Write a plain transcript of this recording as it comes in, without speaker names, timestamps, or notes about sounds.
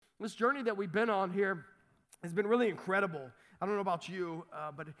This journey that we've been on here has been really incredible. I don't know about you,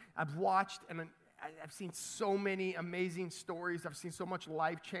 but I've watched and I've seen so many amazing stories. I've seen so much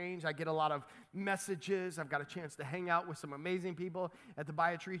life change. I get a lot of messages. I've got a chance to hang out with some amazing people at the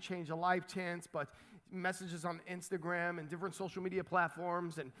Buy a Tree, Change a Life chance, but messages on Instagram and different social media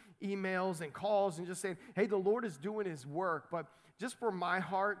platforms and emails and calls and just saying, hey, the Lord is doing his work. But just for my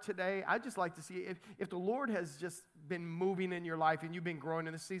heart today, I'd just like to see if the Lord has just been moving in your life and you've been growing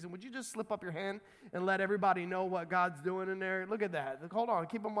in this season, would you just slip up your hand and let everybody know what God's doing in there? Look at that. Hold on,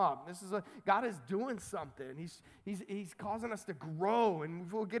 keep them up. God is doing something. He's causing us to grow, and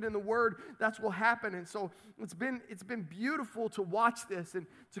if we'll get in the Word, that's what will happen. And so it's been beautiful to watch this and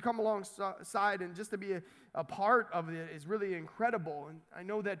to come alongside and just to be a part of it is really incredible. And I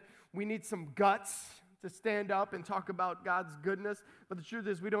know that we need some guts to stand up and talk about God's goodness. But the truth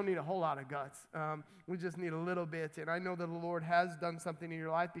is we don't need a whole lot of guts. We just need a little bit. And I know that the Lord has done something in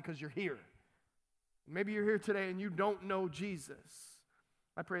your life because you're here. Maybe you're here today and you don't know Jesus.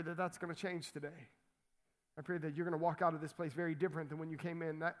 I pray that that's going to change today. I pray that you're going to walk out of this place very different than when you came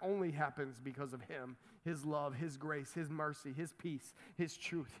in. That only happens because of him, his love, his grace, his mercy, his peace, his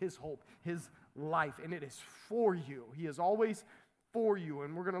truth, his hope, his life. And it is for you. He is always for you.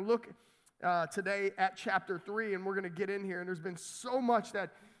 And we're going to look today at chapter 3, and we're going to get in here. And there's been so much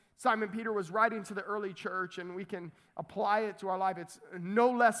that Simon Peter was writing to the early church, and we can apply it to our life. It's no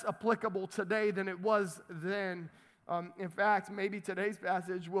less applicable today than it was then. In fact, maybe today's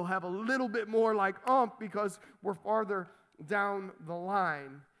passage will have a little bit more like because we're farther down the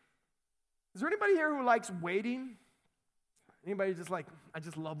line. Is there anybody here who likes waiting? Anybody just like, I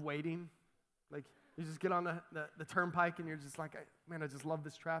just love waiting? Like, you just get on the turnpike and you're just like, man, I just love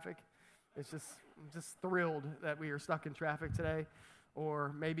this traffic. I'm just thrilled that we are stuck in traffic today.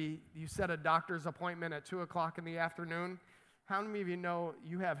 Or maybe you set a doctor's appointment at 2 o'clock in the afternoon. How many of you know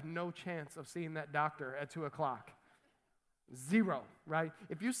you have no chance of seeing that doctor at 2 o'clock? Zero, right?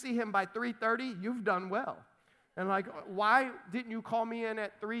 If you see him by 3:30, you've done well. And like, why didn't you call me in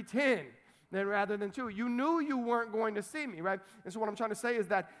at 3:10 then rather than 2? You knew you weren't going to see me, right? And so what I'm trying to say is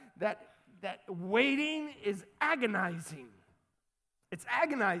that waiting is agonizing. It's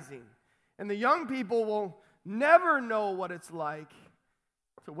agonizing. And the young people will never know what it's like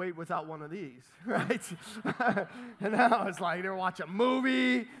to wait without one of these, right? And now it's like they're watching a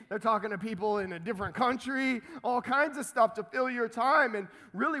movie, they're talking to people in a different country, all kinds of stuff to fill your time. And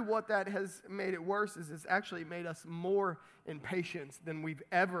really what that has made it worse is it's actually made us more impatient than we've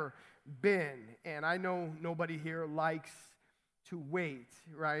ever been. And I know nobody here likes to wait,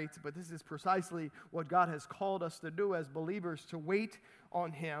 right? But this is precisely what God has called us to do as believers, to wait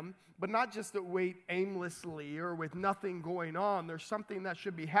on him, but not just to wait aimlessly or with nothing going on. There's something that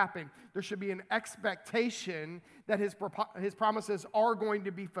should be happening. There should be an expectation that his promises are going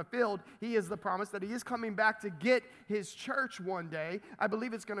to be fulfilled. He is the promise that he is coming back to get his church one day. I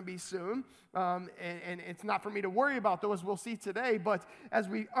believe it's going to be soon, and it's not for me to worry about those we'll see today, but as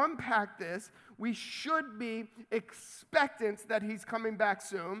we unpack this, we should be expectant that he's coming back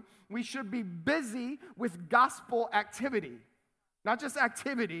soon. We should be busy with gospel activity. Not just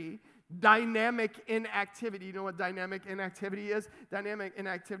activity, dynamic inactivity. You know what dynamic inactivity is? Dynamic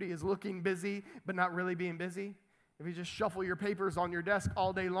inactivity is looking busy, but not really being busy. If you just shuffle your papers on your desk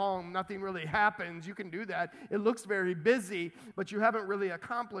all day long, nothing really happens. You can do that. It looks very busy, but you haven't really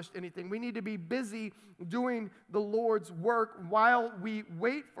accomplished anything. We need to be busy doing the Lord's work while we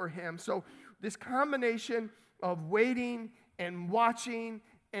wait for him. So this combination of waiting and watching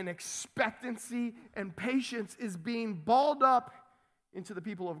and expectancy and patience is being balled up into the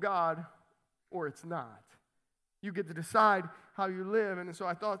people of God, or it's not. You get to decide how you live. And so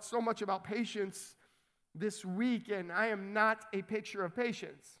I thought so much about patience this week, and I am not a picture of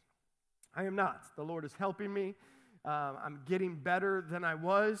patience. I am not. The Lord is helping me. I'm getting better than I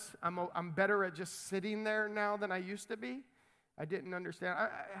was. I'm better at just sitting there now than I used to be. I didn't understand.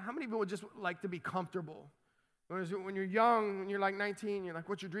 How many people would just like to be comfortable? When you're young, when you're like 19, you're like,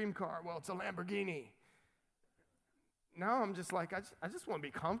 what's your dream car? Well, it's a Lamborghini. Now I'm just like, I just want to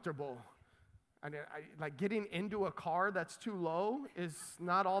be comfortable. I like getting into a car that's too low is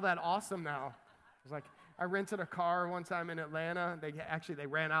not all that awesome now. It's like, I rented a car one time in Atlanta. They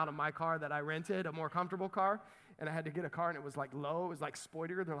ran out of my car that I rented, a more comfortable car, and I had to get a car, and it was like low. It was like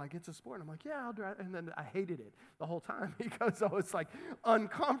sportier. They're like, it's a sport. I'm like, yeah, I'll drive. And then I hated it the whole time because I was like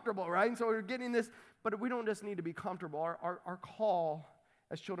uncomfortable, right? And so we're getting this, but we don't just need to be comfortable. Our call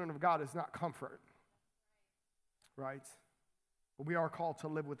as children of God is not comfort. Right? But we are called to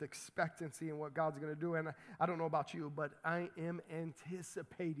live with expectancy in what God's going to do. And I don't know about you, but I am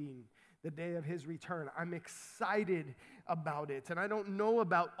anticipating the day of his return. I'm excited about it. And I don't know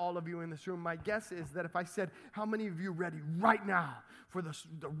about all of you in this room. My guess is that if I said, how many of you ready right now for the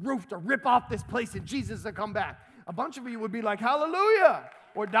roof to rip off this place and Jesus to come back? A bunch of you would be like, hallelujah,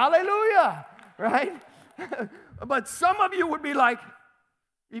 or hallelujah, right? But some of you would be like,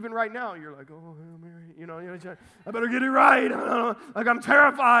 even right now, you're like, oh, Hail Mary, I better get it right. Like, I'm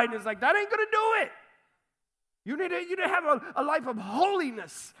terrified. And it's like, that ain't going to do it. You need to have a life of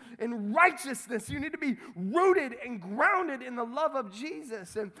holiness and righteousness. You need to be rooted and grounded in the love of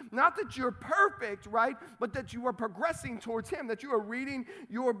Jesus. And not that you're perfect, right? But that you are progressing towards him, that you are reading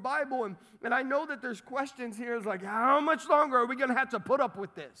your Bible. And I know that there's questions here. It's like, how much longer are we going to have to put up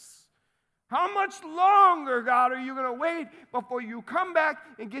with this? How much longer, God, are you going to wait before you come back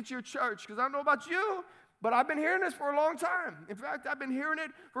and get your church? Because I don't know about you, but I've been hearing this for a long time. In fact, I've been hearing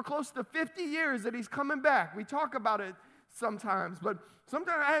it for close to 50 years that he's coming back. We talk about it sometimes, but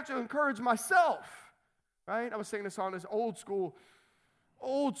sometimes I have to encourage myself, right? I was singing a song, this old school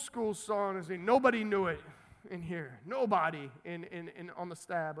song. Nobody knew it in here. Nobody on the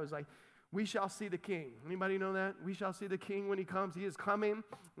stab was like, we shall see the King. Anybody know that? We shall see the King when he comes. He is coming.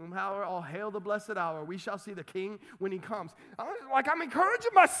 All hail the blessed hour. We shall see the King when he comes. I'm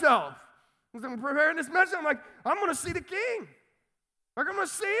encouraging myself. As I'm preparing this message, I'm like, I'm going to see the King. Like, I'm going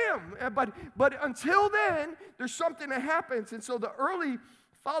to see him. But until then, there's something that happens. And so the early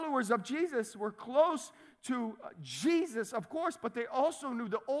followers of Jesus were close to Jesus, of course, but they also knew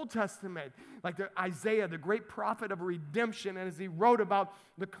the Old Testament, like Isaiah, the great prophet of redemption, and as he wrote about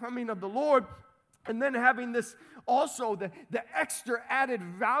the coming of the Lord, and then having this also, the extra added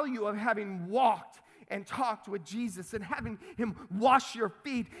value of having walked and talked with Jesus and having him wash your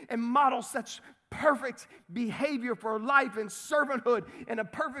feet and model such perfect behavior for life and servanthood and a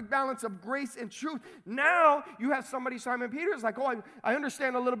perfect balance of grace and truth. Now you have somebody, Simon Peter, is like, oh, I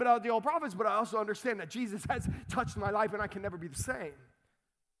understand a little bit about the old prophets, but I also understand that Jesus has touched my life and I can never be the same.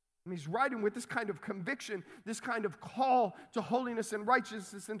 And he's writing with this kind of conviction, this kind of call to holiness and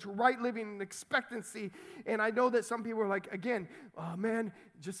righteousness and to right living and expectancy. And I know that some people are like, again, oh man,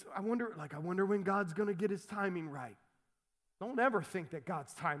 I wonder when God's going to get his timing right. Don't ever think that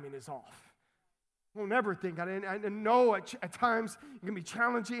God's timing is off. Don't ever think. I know at times it can be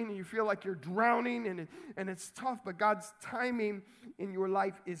challenging and you feel like you're drowning and it's tough, but God's timing in your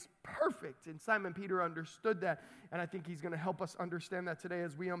life is perfect. And Simon Peter understood that, and I think he's going to help us understand that today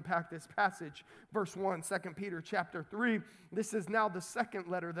as we unpack this passage. Verse 1, 2 Peter chapter 3. This is now the second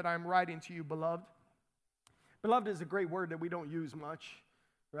letter that I'm writing to you, beloved. Beloved is a great word that we don't use much,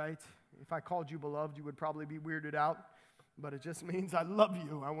 right? If I called you beloved, you would probably be weirded out. But it just means I love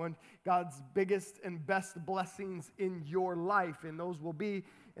you. I want God's biggest and best blessings in your life. And those will be,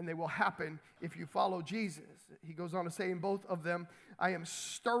 and they will happen if you follow Jesus. He goes on to say in both of them, I am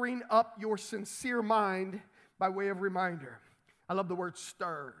stirring up your sincere mind by way of reminder. I love the word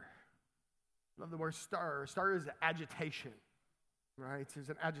stir. I love the word stir. Stir is agitation, right? There's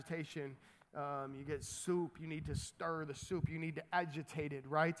an agitation. You get soup, you need to stir the soup, you need to agitate it,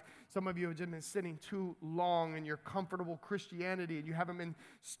 right? Some of you have just been sitting too long in your comfortable Christianity and you haven't been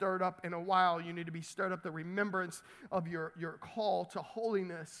stirred up in a while. You need to be stirred up, the remembrance of your call to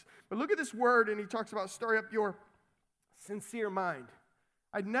holiness. But look at this word, and he talks about stirring up your sincere mind.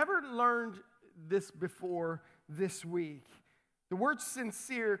 I'd never learned this before this week. The word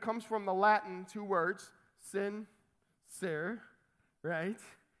sincere comes from the Latin two words, sin, ser, right?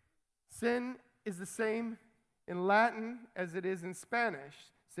 Sin is the same in Latin as it is in Spanish.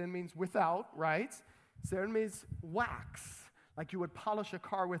 Sin means without, right? Sin means wax, like you would polish a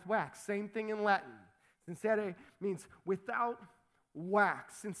car with wax. Same thing in Latin. Sincere means without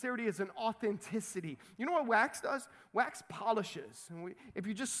wax. Sincerity is an authenticity. You know what wax does? Wax polishes. And if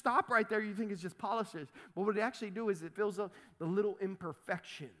you just stop right there, you think it just polishes. But what it actually do is it fills up the little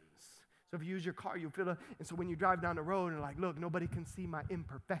imperfections. So if you use your car, you feel it. And so when you drive down the road and like, look, nobody can see my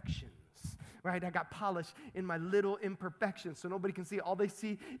imperfections, right? I got polish in my little imperfections, so nobody can see. All they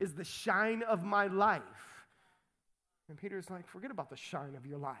see is the shine of my life. And Peter's like, forget about the shine of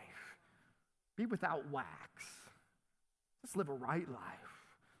your life. Be without wax. Just live a right life.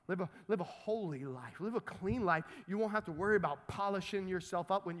 Live a holy life. Live a clean life. You won't have to worry about polishing yourself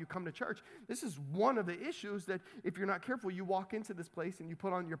up when you come to church. This is one of the issues that if you're not careful, you walk into this place and you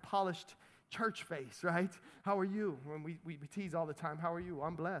put on your polished church face, right? How are you? When we tease all the time, how are you?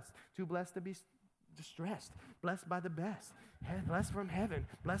 I'm blessed. Too blessed to be distressed. Blessed by the best. Blessed from heaven.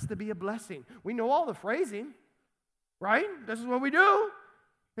 Blessed to be a blessing. We know all the phrasing, right? This is what we do.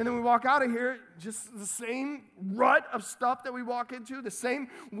 And then we walk out of here, just the same rut of stuff that we walk into, the same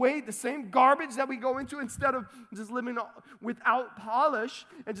weight, the same garbage that we go into, instead of just living without polish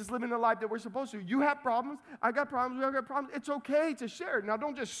and just living the life that we're supposed to. You have problems, I got problems, we all got problems. It's okay to share. Now,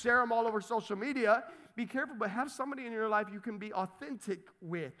 don't just share them all over social media. Be careful, but have somebody in your life you can be authentic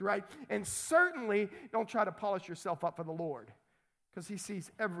with, right? And certainly don't try to polish yourself up for the Lord, because he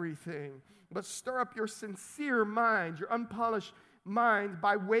sees everything. But stir up your sincere mind, your unpolished mind,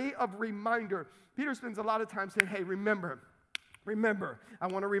 by way of reminder. Peter spends a lot of time saying, hey, remember, I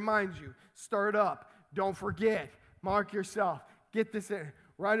want to remind you, stir it up, don't forget, mark yourself, get this in,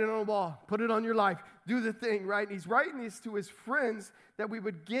 write it on the wall, put it on your life, do the thing, right? And he's writing this to his friends that we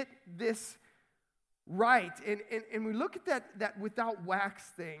would get this right. And we look at that without wax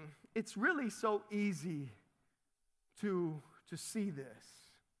thing. It's really so easy to see this.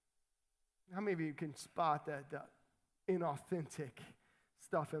 How many of you can spot that inauthentic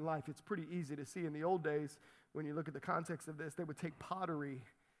stuff in life? It's pretty easy to see. In the old days, when you look at the context of this, they would take pottery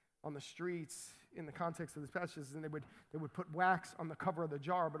on the streets in the context of this passage, and they would put wax on the cover of the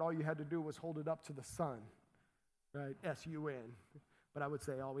jar, but all you had to do was hold it up to the sun, right? S-U-N. But I would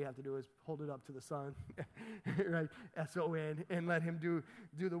say all we have to do is hold it up to the sun, right? S-O-N, and let him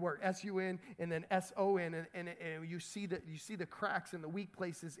do the work. S-U-N and then S-O-N, and you see the cracks and the weak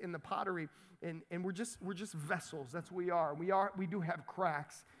places in the pottery, and we're just vessels. That's what we are. We do have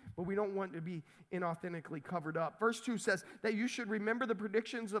cracks, but we don't want to be inauthentically covered up. Verse 2 says that you should remember the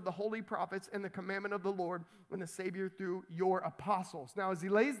predictions of the holy prophets and the commandment of the Lord and the Savior through your apostles. Now, as he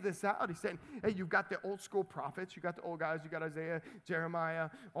lays this out, he's saying, hey, you've got the old school prophets, you got the old guys, you got Isaiah, Jeremiah,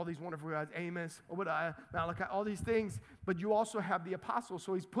 all these wonderful guys, Amos, Obadiah, Malachi, all these things, but you also have the apostles.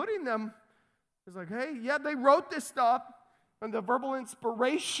 So he's putting them, it's like, hey, yeah, they wrote this stuff, and the verbal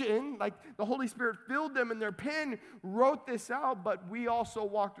inspiration, like the Holy Spirit filled them and their pen wrote this out, but we also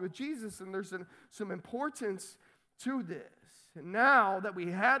walked with Jesus, and there's some importance to this. And now that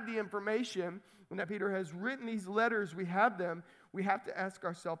we had the information, and that Peter has written these letters, we have them, we have to ask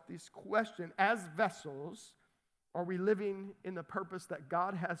ourselves this question: as vessels, are we living in the purpose that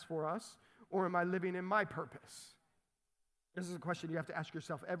God has for us, or am I living in my purpose? This is a question you have to ask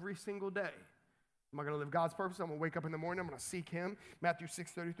yourself every single day. Am I going to live God's purpose? I'm going to wake up in the morning, I'm going to seek him. Matthew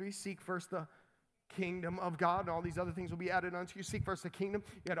 6:33, seek first the kingdom of God, and all these other things will be added unto you. Seek first the kingdom.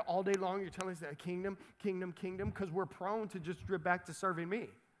 You got it all day long, you're telling us that kingdom, because we're prone to just drip back to serving me.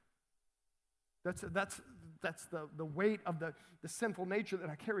 That's the weight of the sinful nature that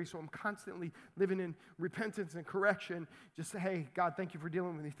I carry. So I'm constantly living in repentance and correction. Just say, hey, God, thank you for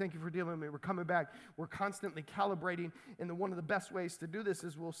dealing with me. Thank you for dealing with me. We're coming back. We're constantly calibrating. And one of the best ways to do this,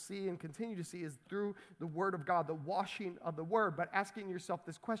 is we'll see and continue to see, is through the Word of God, the washing of the Word. But asking yourself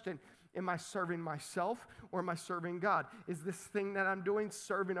this question: am I serving myself, or am I serving God? Is this thing that I'm doing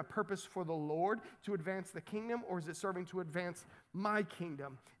serving a purpose for the Lord to advance the kingdom, or is it serving to advance my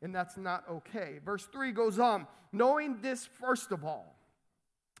kingdom? And that's not okay. Verse 3 goes on, knowing this first of all,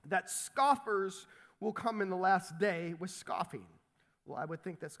 that scoffers will come in the last day with scoffing. Well, I would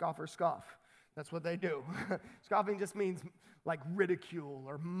think that scoffers scoff. That's what they do. Scoffing just means like ridicule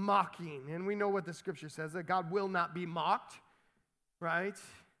or mocking. And we know what the scripture says, that God will not be mocked, right?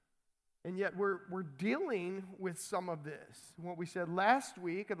 And yet we're dealing with some of this. What we said last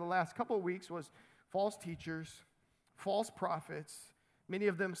week, or the last couple of weeks, was false teachers, false prophets. Many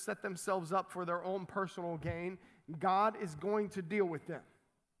of them set themselves up for their own personal gain. God is going to deal with them.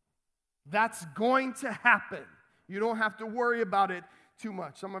 That's going to happen. You don't have to worry about it too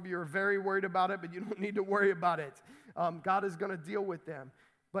much. Some of you are very worried about it, but you don't need to worry about it. God is going to deal with them.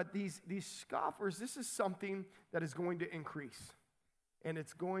 But these scoffers, this is something that is going to increase. And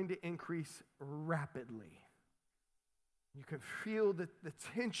it's going to increase rapidly. You can feel the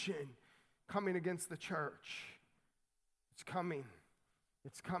tension coming against the church. It's coming.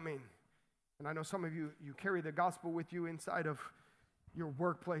 It's coming. And I know some of you carry the gospel with you inside of your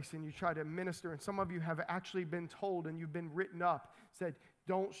workplace, and you try to minister. And some of you have actually been told, and you've been written up, said,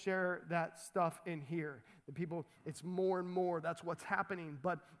 don't share that stuff in here. The people, it's more and more. That's what's happening.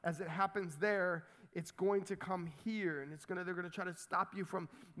 But as it happens there, it's going to come here, and they're going to try to stop you from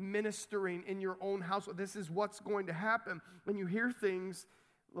ministering in your own house. This is what's going to happen. When you hear things,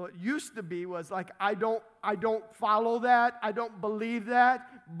 what used to be was like, I don't follow that, I don't believe that,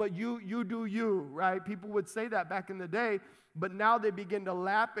 but you do you, right? People would say that back in the day, but now they begin to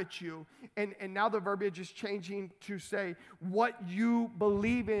laugh at you, and now the verbiage is changing to say what you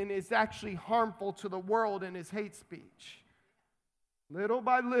believe in is actually harmful to the world and is hate speech. Little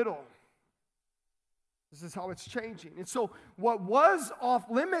by little. This is how it's changing. And so what was off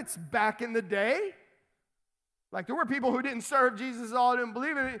limits back in the day Like there were people who didn't serve Jesus at all, didn't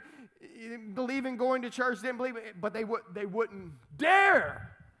believe in it, didn't believe in going to church, didn't believe in it, but they wouldn't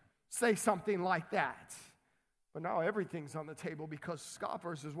dare say something like that. But now everything's on the table because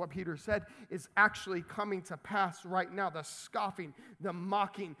scoffers, is what Peter said, is actually coming to pass right now. The scoffing, the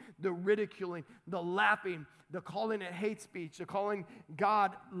mocking, the ridiculing, the laughing, the calling it hate speech, the calling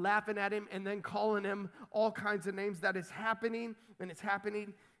God, laughing at him, and then calling him all kinds of names. That is happening, and it's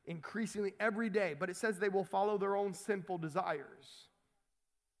happening increasingly every day. But it says they will follow their own sinful desires.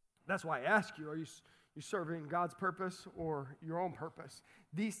 That's why I ask you, are you serving God's purpose or your own purpose?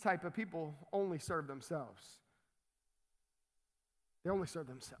 These type of people only serve themselves. They only serve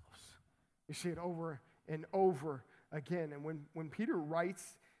themselves. You see it over and over again. And when Peter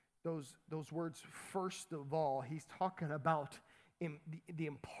writes those words, first of all, he's talking about the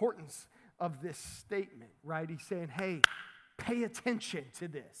importance of this statement, right? He's saying, hey, pay attention to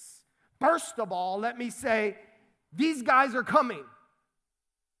this. First of all, let me say, these guys are coming.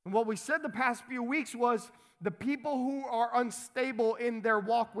 And what we said the past few weeks was the people who are unstable in their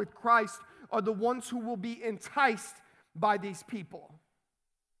walk with Christ are the ones who will be enticed by these people.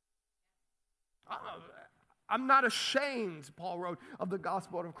 I'm not ashamed, Paul wrote, of the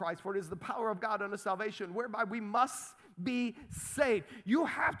gospel of Christ, for it is the power of God unto salvation, whereby we must be saved. You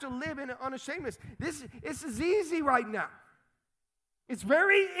have to live in an unashamedness. This is easy right now. It's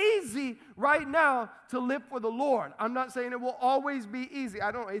very easy right now to live for the Lord. I'm not saying it will always be easy.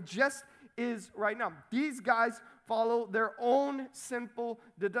 It just is right now. These guys follow their own sinful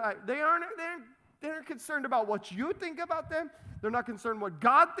desire. They're concerned about what you think about them. They're not concerned what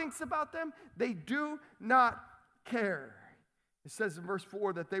God thinks about them. They do not care. It says in verse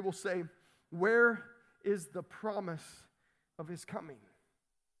 4 that they will say, where is the promise of his coming?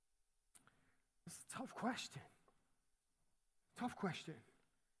 It's a tough question. Tough question.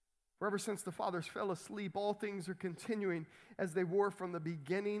 For ever since the fathers fell asleep, all things are continuing as they were from the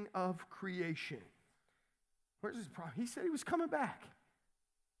beginning of creation. Where's his promise? He said he was coming back.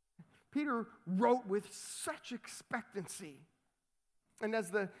 Peter wrote with such expectancy. And as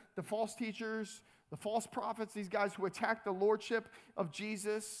the false teachers, the false prophets, these guys who attacked the lordship of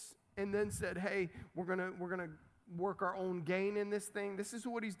Jesus and then said, hey, we're gonna work our own gain in this thing. This is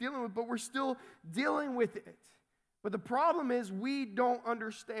what he's dealing with, but we're still dealing with it. But the problem is we don't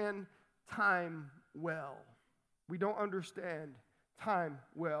understand time well. We don't understand time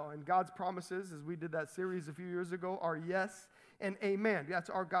well. And God's promises, as we did that series a few years ago, are yes and amen. That's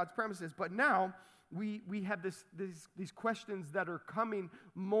our God's promises. But now we have these questions that are coming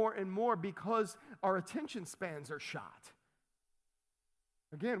more and more because our attention spans are shot.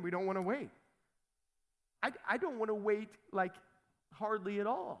 Again, we don't want to wait. I don't want to wait like hardly at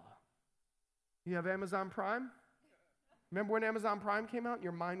all. You have Amazon Prime? Remember when Amazon Prime came out and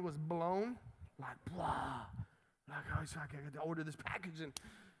your mind was blown? Like, blah. Like, oh, I got to order this package and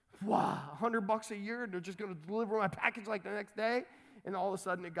wow, $100 a year and they're just going to deliver my package like the next day. And all of a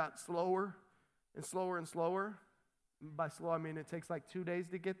sudden it got slower and slower and slower. By slow, I mean it takes like 2 days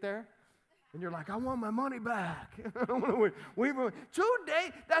to get there. And you're like, I want my money back. I don't want to wait. 2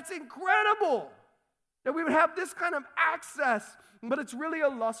 days? That's incredible that we would have this kind of access. But it's really a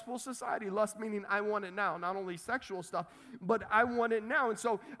lustful society. Lust meaning I want it now. Not only sexual stuff, but I want it now. And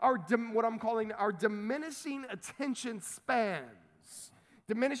so what I'm calling our diminishing attention spans.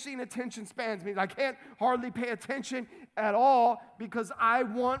 Diminishing attention spans means I can't hardly pay attention at all because I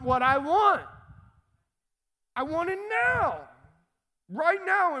want what I want. I want it now. Right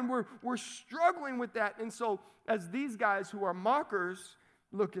now. And we're struggling with that. And so as these guys who are mockers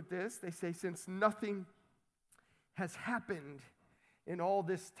look at this, they say, since nothing has happened in all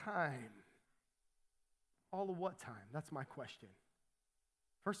this time. All of what time? That's my question.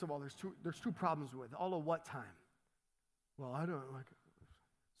 First of all, there's two problems with all of what time. Well, I don't like.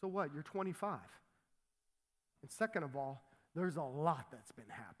 So what? You're 25. And second of all, there's a lot that's been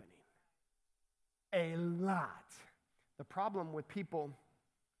happening. A lot. The problem with people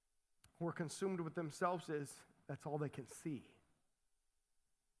who are consumed with themselves is that's all they can see.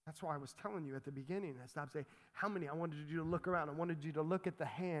 That's why I was telling you at the beginning, I stopped saying, how many? I wanted you to look around. I wanted you to look at the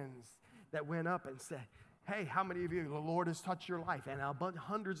hands that went up and say, hey, how many of you, the Lord has touched your life? And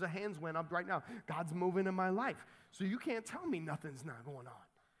hundreds of hands went up right now. God's moving in my life. So you can't tell me nothing's not going on.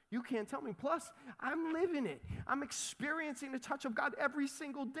 You can't tell me. Plus, I'm living it. I'm experiencing the touch of God every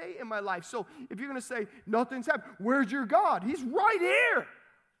single day in my life. So if you're going to say, nothing's happened, where's your God? He's right here.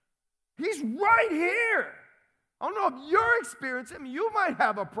 He's right here. I don't know if you're experiencing him. You might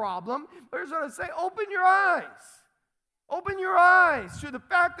have a problem. But here's what I say. Open your eyes. Open your eyes to the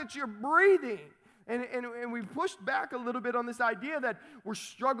fact that you're breathing And we've pushed back a little bit on this idea that we're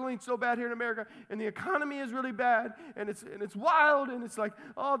struggling so bad here in America, and the economy is really bad, and it's wild, and it's like,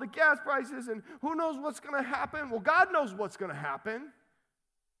 oh, the gas prices, and who knows what's going to happen? Well, God knows what's going to happen.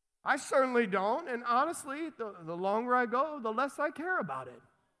 I certainly don't, and honestly, the longer I go, the less I care about it.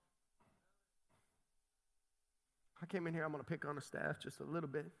 I came in here, I'm going to pick on the staff just a little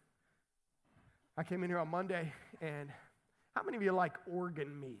bit. I came in here on Monday, and how many of you like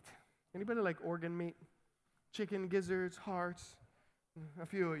organ meat? Anybody like organ meat? Chicken, gizzards, hearts? A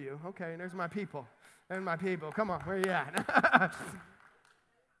few of you. Okay, there's my people. There's my people. Come on, where are you at?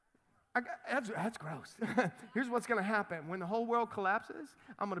 That's gross. Here's what's going to happen. When the whole world collapses,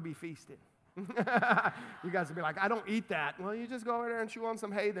 I'm going to be feasting. You guys will be like, I don't eat that. Well, you just go over there and chew on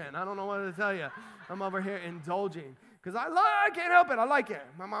some hay then. I don't know what to tell you. I'm over here indulging. Because I can't help it. I like it.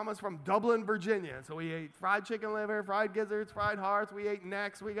 My mama's from Dublin, Virginia. So we ate fried chicken liver, fried gizzards, fried hearts. We ate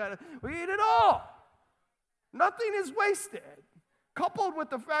necks. We eat it all. Nothing is wasted. Coupled with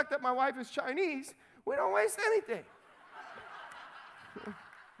the fact that my wife is Chinese, we don't waste anything.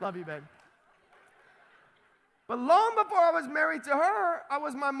 Love you, babe. But long before I was married to her, I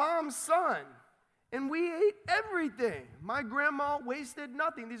was my mom's son. And we ate everything. My grandma wasted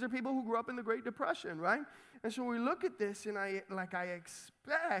nothing. These are people who grew up in the Great Depression, right? And so we look at this, and I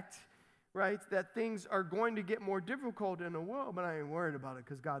expect, right, that things are going to get more difficult in the world, but I ain't worried about it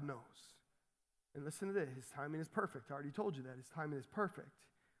because God knows. And listen to this. His timing is perfect. I already told you that. His timing is perfect.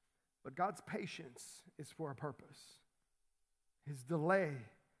 But God's patience is for a purpose. His delay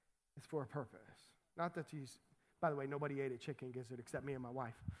is for a purpose. Not that he's, by the way, nobody ate a chicken gizzard except me and my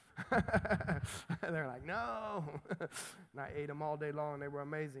wife. They're like, no. And I ate them all day long. They were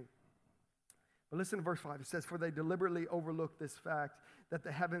amazing. But listen to verse 5. It says, for they deliberately overlooked this fact that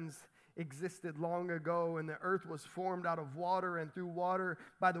the heavens existed long ago and the earth was formed out of water and through water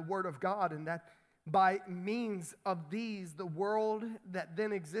by the word of God, and that by means of these the world that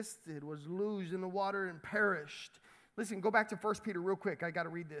then existed was loosed in the water and perished. Listen, go back to 1 Peter real quick. I got to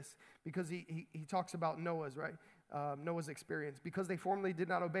read this because he talks about Noah's, right? Noah's experience. Because they formerly did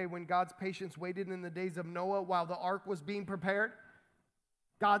not obey when God's patience waited in the days of Noah while the ark was being prepared.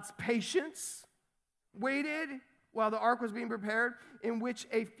 God's patience waited while the ark was being prepared, in which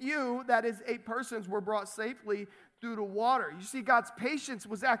a few, that is 8 persons, were brought safely through the water. You see, God's patience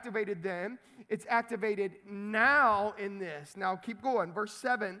was activated then. It's activated now in this. Now keep going. Verse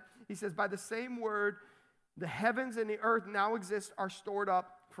 7, he says, by the same word, the heavens and the earth now exist, are stored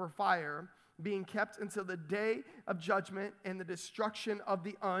up for fire, being kept until the day of judgment and the destruction of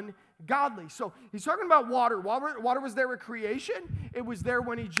the ungodly. So he's talking about water. Water was there at creation. It was there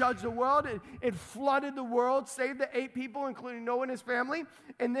when he judged the world. It flooded the world, saved the 8 people, including Noah and his family.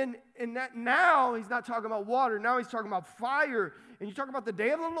 And then now he's not talking about water. Now he's talking about fire. And you talk about the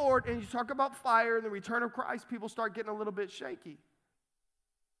day of the Lord, and you talk about fire and the return of Christ, people start getting a little bit shaky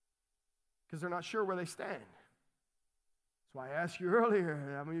because they're not sure where they stand. That's why I asked you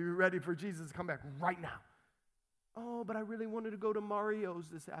earlier, I mean, you're ready for Jesus to come back right now. Oh, but I really wanted to go to Mario's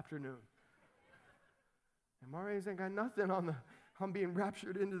this afternoon. And Mario's ain't got nothing on being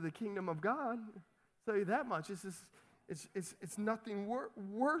raptured into the kingdom of God. I'll tell you that much. It's nothing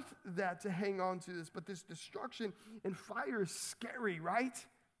worth that to hang on to this. But this destruction and fire is scary, right?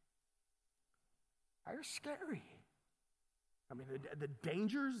 Fire's scary. I mean, the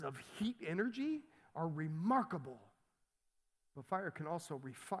dangers of heat energy are remarkable. But fire can also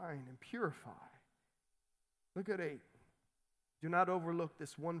refine and purify. Look at 8. Do not overlook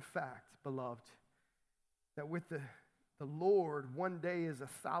this one fact, beloved, that with the Lord, one day is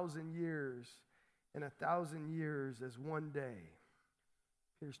 1,000 years, and 1,000 years as one day.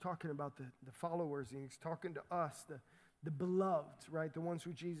 He's talking about the followers, and he's talking to us, the beloved, right? The ones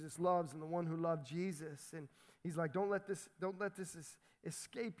who Jesus loves and the one who loved Jesus. And he's like, don't let this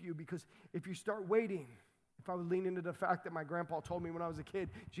escape you, because if you start waiting, if I would lean into the fact that my grandpa told me when I was a kid,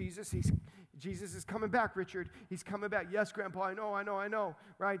 Jesus is coming back, Richard. He's coming back. Yes, Grandpa, I know,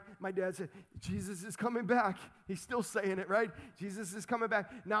 right? My dad said, Jesus is coming back. He's still saying it, right? Jesus is coming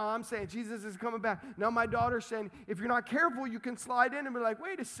back. Now I'm saying, Jesus is coming back. Now my daughter's saying, if you're not careful, you can slide in and be like,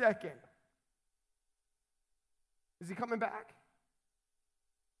 wait a second. Is he coming back?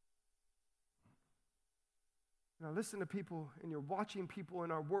 Now listen to people, and you're watching people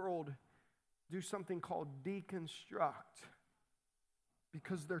in our world do something called deconstruct,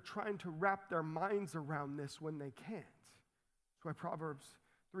 because they're trying to wrap their minds around this when they can't. That's why Proverbs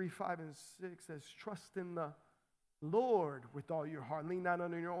 3, 5, and 6 says, trust in the Lord with all your heart. Lean not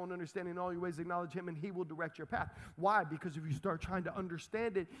on your own understanding. In all your ways acknowledge him, and he will direct your path. Why? Because if you start trying to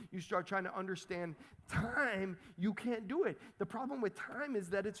understand it, you start trying to understand time, you can't do it. The problem with time is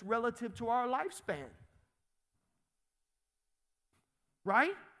that it's relative to our lifespan.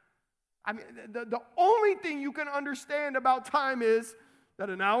 Right? I mean, the only thing you can understand about time is that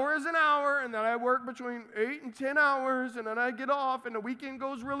an hour is an hour, and that I work between 8 and 10 hours, and then I get off, and the weekend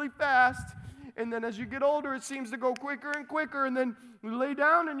goes really fast. And then as you get older, it seems to go quicker and quicker, and then you lay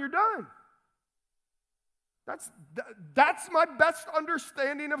down and you're done. That's my best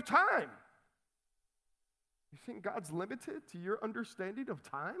understanding of time. You think God's limited to your understanding of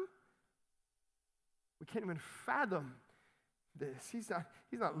time? We can't even fathom this. He's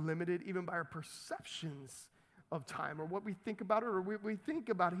not limited even by our perceptions of time or what we think about it or what we think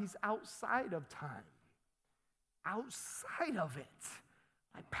about it. He's outside of time. Outside of it.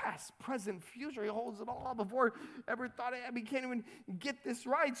 Like past, present, future, he holds it all before ever thought we can't even get this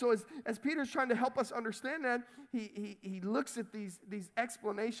right. So as Peter's trying to help us understand that, he looks at these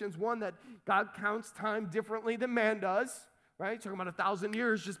explanations. One, that God counts time differently than man does, right? Talking about 1,000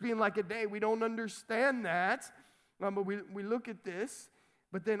 years just being like a day. We don't understand that. But we look at this.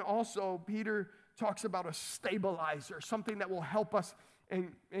 But then also Peter talks about a stabilizer, something that will help us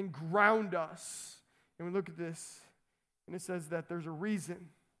and ground us. And we look at this. And it says that there's a reason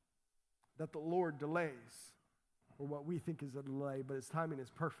that the Lord delays, or what we think is a delay, but his timing is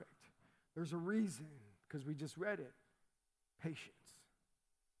perfect. There's a reason, because we just read it. Patience.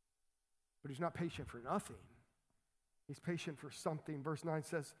 But he's not patient for nothing. He's patient for something. Verse 9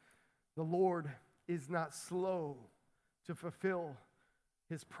 says, the Lord is not slow to fulfill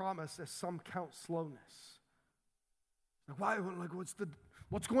his promise, as some count slowness. Like, why? Like,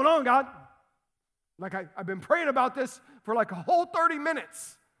 what's going on, God? Like, I've been praying about this for like a whole 30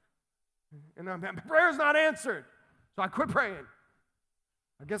 minutes. And my prayer's not answered. So I quit praying.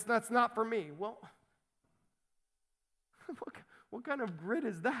 I guess that's not for me. Well, what kind of grit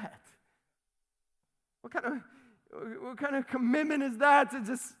is that? What kind of commitment is that to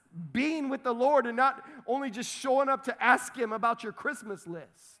just being with the Lord and not only just showing up to ask him about your Christmas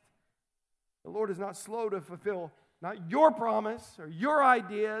list? The Lord is not slow to fulfill. Not your promise or your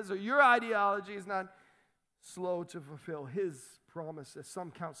ideas or your ideology is not slow to fulfill his promise, as some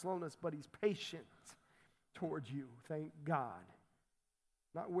count slowness, but he's patient towards you, thank God.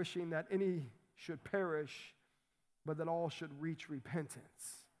 Not wishing that any should perish, but that all should reach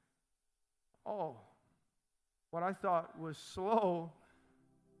repentance. Oh, what I thought was slow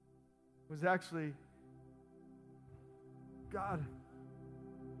was actually God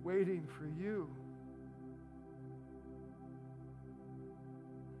waiting for you.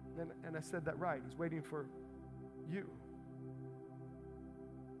 And I said that right. He's waiting for you.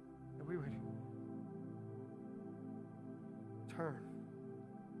 And we would turn.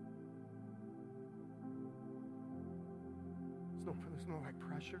 There's no like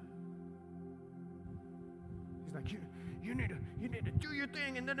pressure. He's like, you need to do your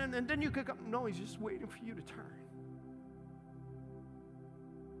thing, and then you could come. No, he's just waiting for you to turn.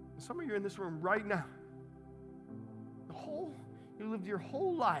 And some of you are in this room right now. You lived your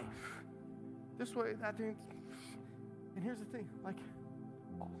whole life this way, that thing. And here's the thing, like,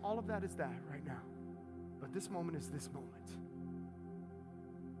 all of that is that right now. But this moment is this moment.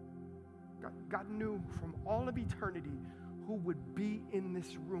 God knew from all of eternity who would be in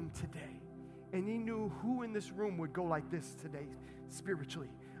this room today. And he knew who in this room would go like this today, spiritually.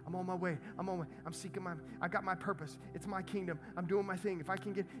 I'm on my way. I'm seeking I got my purpose. It's my kingdom. I'm doing my thing. If I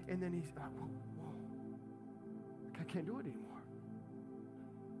can get, and then he's, whoa. I can't do it anymore.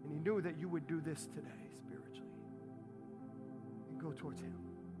 And he knew that you would do this today, spiritually. And go towards him.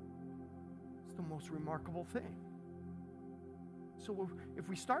 It's the most remarkable thing. So if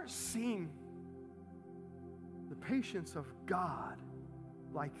we start seeing the patience of God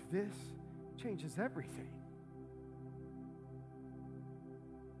like this, it changes everything.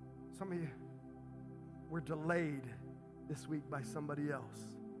 Some of you were delayed this week by somebody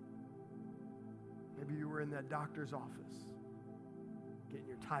else. Maybe you were in that doctor's office getting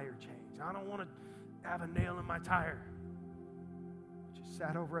your tire changed. I don't want to have a nail in my tire. But you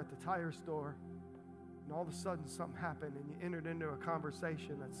sat over at the tire store, and all of a sudden something happened, and you entered into a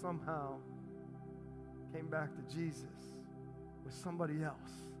conversation that somehow came back to Jesus with somebody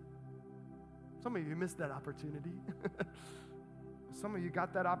else. Some of you missed that opportunity. Some of you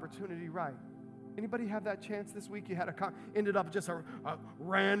got that opportunity right. Anybody have that chance this week? You had ended up just a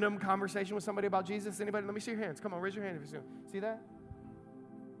random conversation with somebody about Jesus? Anybody? Let me see your hands. Come on, raise your hand if you see that.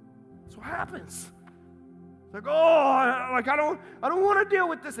 That's what happens. It's like, I don't want to deal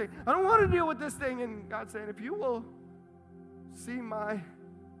with this thing. I don't want to deal with this thing. And God's saying, if you will see my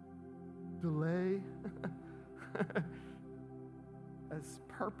delay as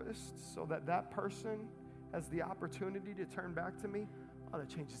purposed so that that person has the opportunity to turn back to me, that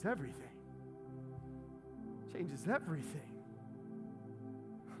changes everything. Changes everything.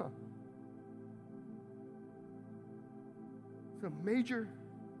 The major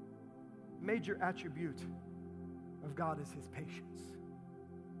attribute of God is his patience.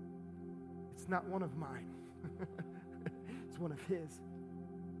 It's not one of mine. It's one of his.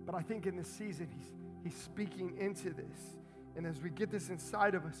 But I think in this season, he's speaking into this. And as we get this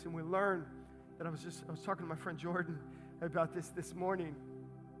inside of us and we learn that I was talking to my friend Jordan about this morning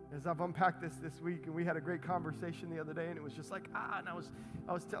as I've unpacked this week, and we had a great conversation the other day, and it was just like, and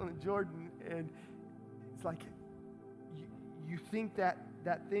I was telling Jordan, and it's like, you think that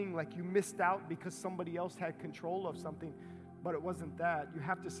thing, like you missed out because somebody else had control of something, but it wasn't that. You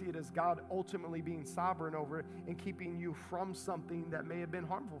have to see it as God ultimately being sovereign over it and keeping you from something that may have been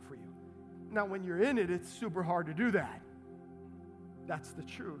harmful for you. Now, when you're in it, it's super hard to do that. That's the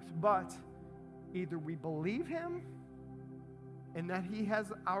truth. But either we believe him and that he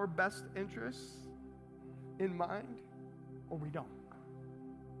has our best interests in mind, or we don't.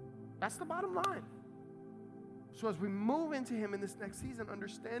 That's the bottom line. So as we move into him in this next season,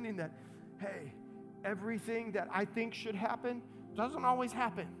 understanding that, hey, everything that I think should happen doesn't always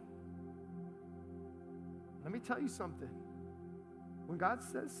happen. Let me tell you something. When God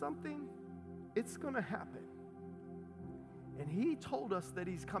says something, it's going to happen. And he told us that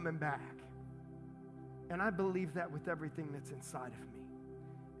he's coming back. And I believe that with everything that's inside of me.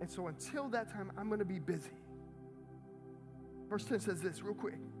 And so until that time, I'm going to be busy. Verse 10 says this real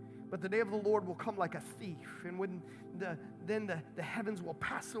quick. But the day of the Lord will come like a thief, and when the heavens will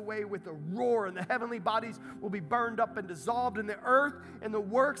pass away with a roar, and the heavenly bodies will be burned up and dissolved, and the earth and the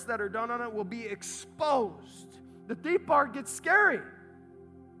works that are done on it will be exposed. The thief part gets scary.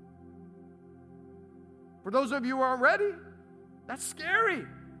 For those of you who aren't ready, that's scary.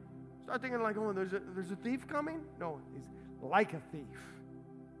 Start thinking like, there's a thief coming? No, he's like a thief.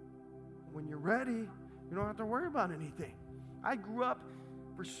 When you're ready, you don't have to worry about anything. I grew up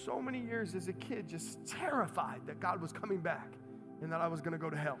for so many years as a kid, just terrified that God was coming back and that I was going to go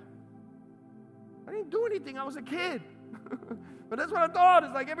to hell. I didn't do anything. I was a kid. But that's what I thought.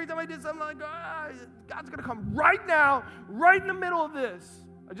 It's like every time I did something like, God's going to come right now, right in the middle of this.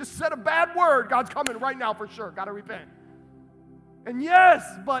 I just said a bad word. God's coming right now for sure. Got to repent. And yes,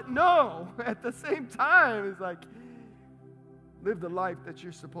 but no. At the same time, it's like, live the life that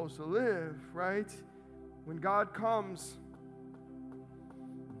you're supposed to live, right? When God comes,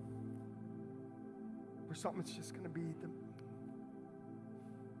 for something it's just going to be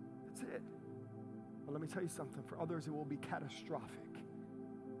that's it. But let me tell you something. For others, it will be catastrophic.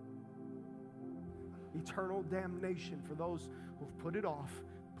 Eternal damnation for those who've put it off,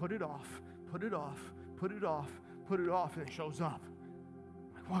 and it shows up.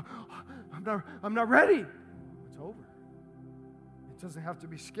 Like, well, I'm not ready. It's over. It doesn't have to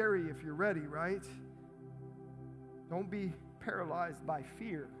be scary if you're ready, right? Don't be paralyzed by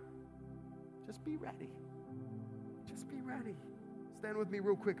fear. Just be ready. Just be ready. Stand with me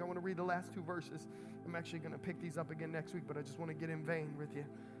real quick. I want to read the last two verses. I'm actually going to pick these up again next week, but I just want to get in vein with you.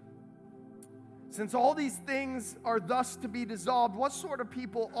 Since all these things are thus to be dissolved, what sort of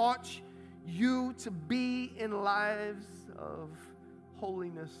people ought you to be in lives of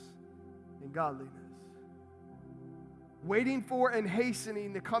holiness and godliness? Waiting for and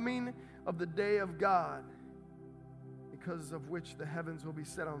hastening the coming of the day of God, because of which the heavens will be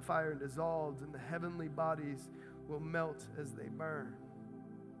set on fire and dissolved, and the heavenly bodies will melt as they burn.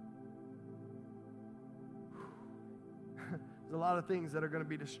 There's a lot of things that are going to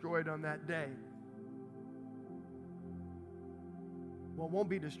be destroyed on that day. What won't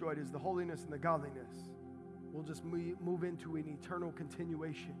be destroyed is the holiness and the godliness. We'll just move into an eternal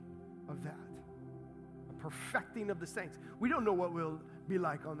continuation of that. A perfecting of the saints. We don't know what we'll be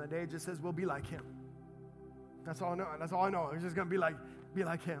like on that day. It just says we'll be like him. That's all I know. That's all I know. It's just going to be like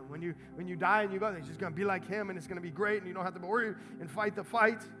him. When you die and you go, it's just going to be like him, and it's going to be great, and you don't have to worry and fight the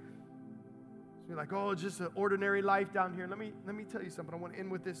fight. So you're like, it's just an ordinary life down here. Let me tell you something. I want to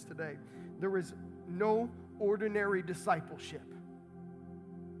end with this today. There is no ordinary discipleship.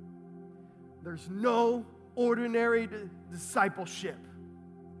 There's no ordinary discipleship.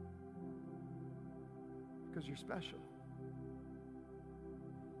 Because you're special.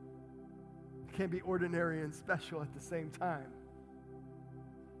 You can't be ordinary and special at the same time.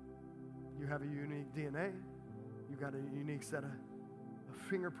 You have a unique DNA. You got a unique set of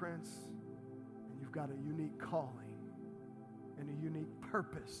fingerprints. And You've got a unique calling and a unique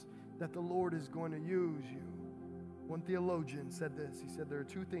purpose that the Lord is going to use you. One theologian said this. He said there are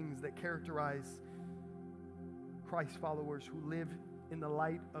two things that characterize Christ followers who live in the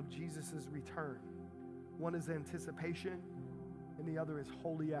light of Jesus' return. One is anticipation, and the other is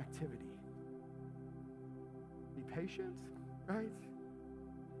holy activity. Be patient, right?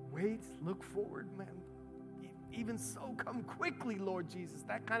 Wait, look forward, man. Even so, come quickly, Lord Jesus.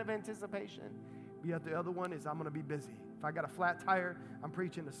 That kind of anticipation. Yet the other one is, I'm going to be busy. If I got a flat tire, I'm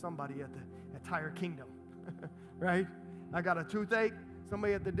preaching to somebody at Tire Kingdom, right? I got a toothache,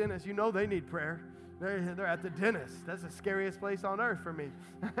 somebody at the dentist, you know they need prayer. They're at the dentist. That's the scariest place on earth for me,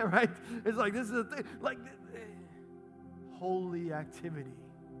 right? It's like, this is a thing, like holy activity.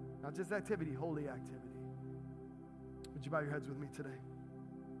 Not just activity, holy activity. Would you bow your heads with me today?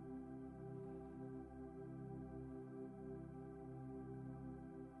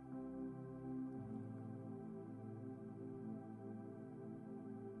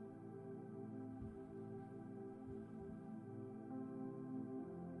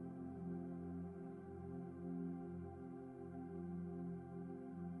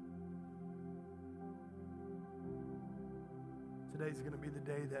 Today's going to be the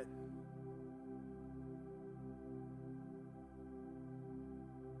day that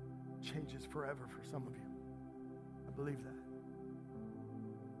changes forever for some of you. I believe that.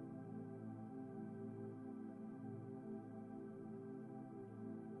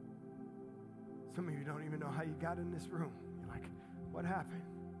 Some of you don't even know how you got in this room. You're like, what happened?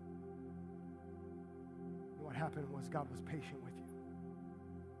 And what happened was God was patient with you.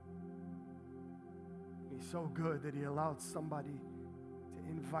 And He's so good that He allowed somebody to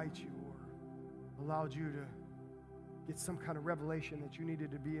invite you or allowed you to get some kind of revelation that you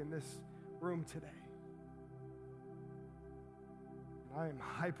needed to be in this room today. And I am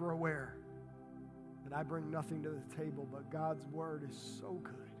hyper aware that I bring nothing to the table, but God's word is so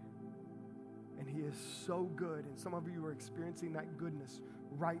good. And He is so good. And some of you are experiencing that goodness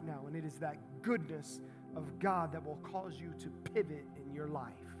right now. And it is that goodness of God that will cause you to pivot in your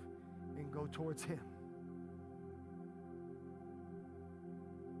life and go towards Him.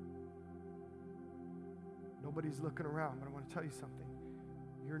 Nobody's looking around, but I want to tell you something.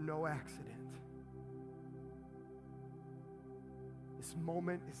 You're no accident. This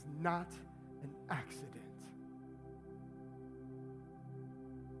moment is not an accident.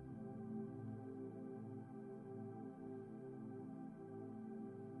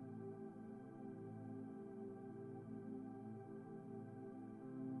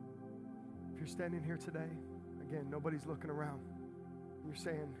 If you're standing here today, again, nobody's looking around. You're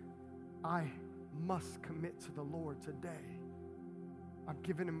saying, I must commit to the Lord today. I'm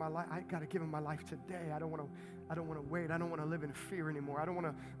giving Him my life. I got to give Him my life today. I don't want to wait. I don't want to live in fear anymore. I don't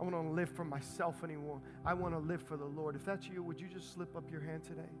want to live for myself anymore. I want to live for the Lord. If that's you, would you just slip up your hand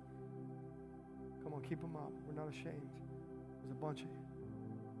today? Come on, keep them up. We're not ashamed. There's a bunch of you.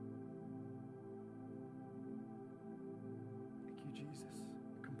 Thank you, Jesus.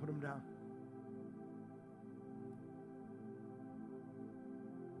 You can put them down.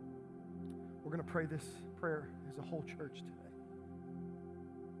 We're going to pray this prayer as a whole church today.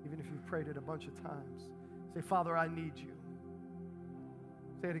 Even if you've prayed it a bunch of times. Say, Father, I need you.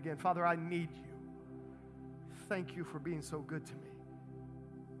 Say it again. Father, I need you. Thank you for being so good to me.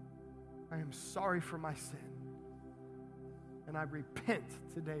 I am sorry for my sin. And I repent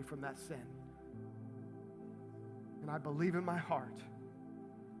today from that sin. And I believe in my heart.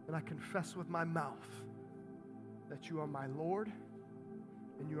 And I confess with my mouth that you are my Lord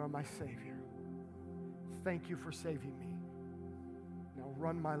and you are my Savior. Thank you for saving me. Now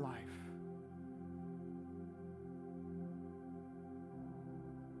run my life.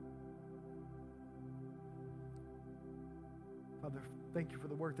 Father, thank you for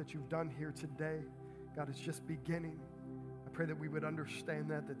the work that you've done here today. God, it's just beginning. I pray that we would understand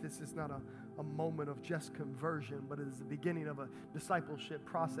that this is not a moment of just conversion, but it is the beginning of a discipleship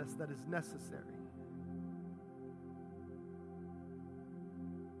process that is necessary.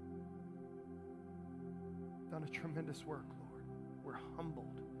 Done a tremendous work, Lord. We're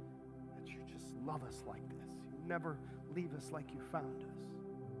humbled that you just love us like this. You never leave us like you found us.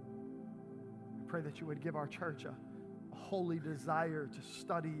 I pray that you would give our church a holy desire to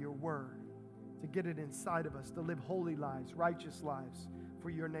study your word, to get it inside of us, to live holy lives, righteous lives for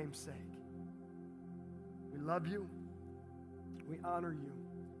your name's sake. We love you. We honor you.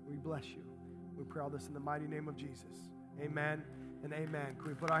 We bless you. We pray all this in the mighty name of Jesus. Amen and amen. Can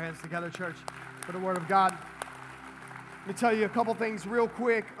we put our hands together, church, for the word of God? Let me tell you a couple things real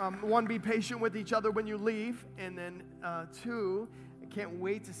quick. One, be patient with each other when you leave. And then two, Can't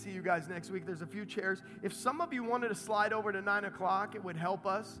wait to see you guys next week. There's a few chairs. If some of you wanted to slide over to 9 o'clock, it would help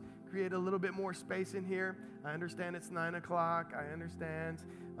us create a little bit more space in here. I understand it's 9 o'clock. I understand.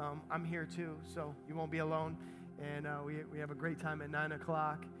 I'm here too, so you won't be alone. And we have a great time at 9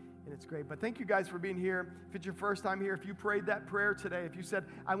 o'clock, and it's great. But thank you guys for being here. If it's your first time here, if you prayed that prayer today, if you said,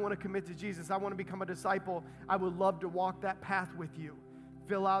 I want to commit to Jesus, I want to become a disciple, I would love to walk that path with you.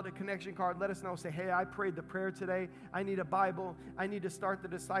 Fill out a connection card. Let us know. Say, hey, I prayed the prayer today. I need a Bible. I need to start the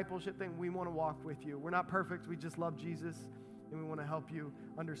discipleship thing. We want to walk with you. We're not perfect. We just love Jesus, and we want to help you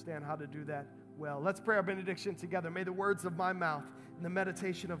understand how to do that well. Let's pray our benediction together. May the words of my mouth and the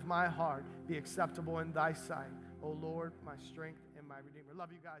meditation of my heart be acceptable in thy sight. O Lord, my strength and my Redeemer.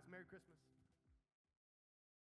 Love you guys. Merry Christmas.